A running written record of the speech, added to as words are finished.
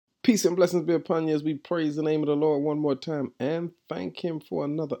Peace and blessings be upon you as we praise the name of the Lord one more time and thank Him for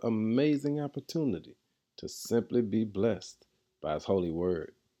another amazing opportunity to simply be blessed by His holy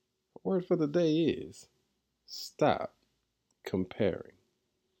word. The word for the day is stop comparing.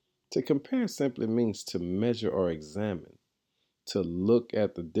 To compare simply means to measure or examine, to look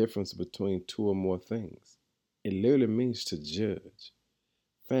at the difference between two or more things. It literally means to judge.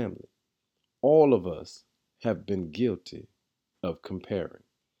 Family, all of us have been guilty of comparing.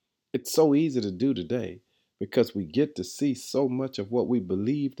 It's so easy to do today because we get to see so much of what we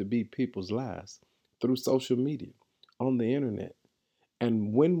believe to be people's lives through social media, on the internet.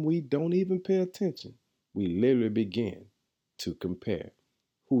 And when we don't even pay attention, we literally begin to compare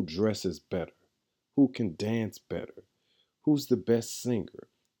who dresses better, who can dance better, who's the best singer,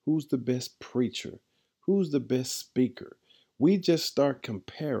 who's the best preacher, who's the best speaker. We just start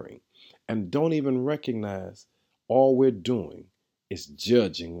comparing and don't even recognize all we're doing is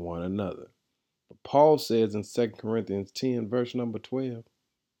judging one another. But Paul says in 2 Corinthians 10, verse number 12,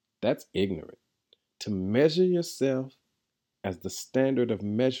 that's ignorant. To measure yourself as the standard of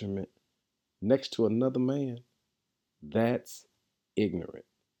measurement next to another man, that's ignorant.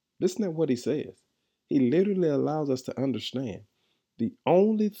 Listen to what he says. He literally allows us to understand the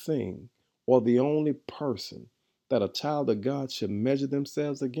only thing or the only person that a child of God should measure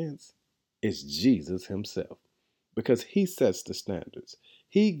themselves against is Jesus himself, because he sets the standards.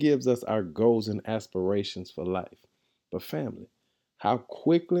 He gives us our goals and aspirations for life. But family, how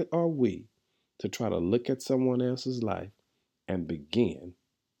quickly are we to try to look at someone else's life and begin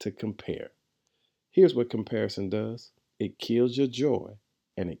to compare? Here's what comparison does. It kills your joy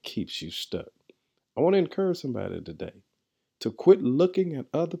and it keeps you stuck. I want to encourage somebody today to quit looking at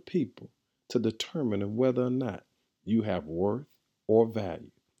other people to determine whether or not you have worth or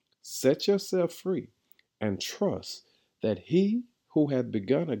value. Set yourself free and trust that He who hath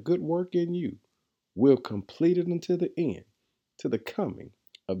begun a good work in you will complete it until the end, to the coming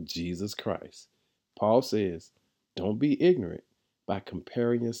of Jesus Christ. Paul says, don't be ignorant by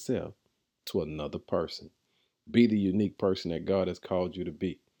comparing yourself to another person. Be the unique person that God has called you to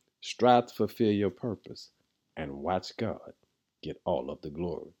be. Strive to fulfill your purpose and watch God get all of the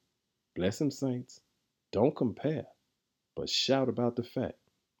glory. Bless Him, saints. Don't compare, but shout about the fact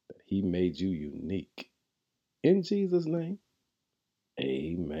that He made you unique. In Jesus' name,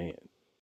 amen.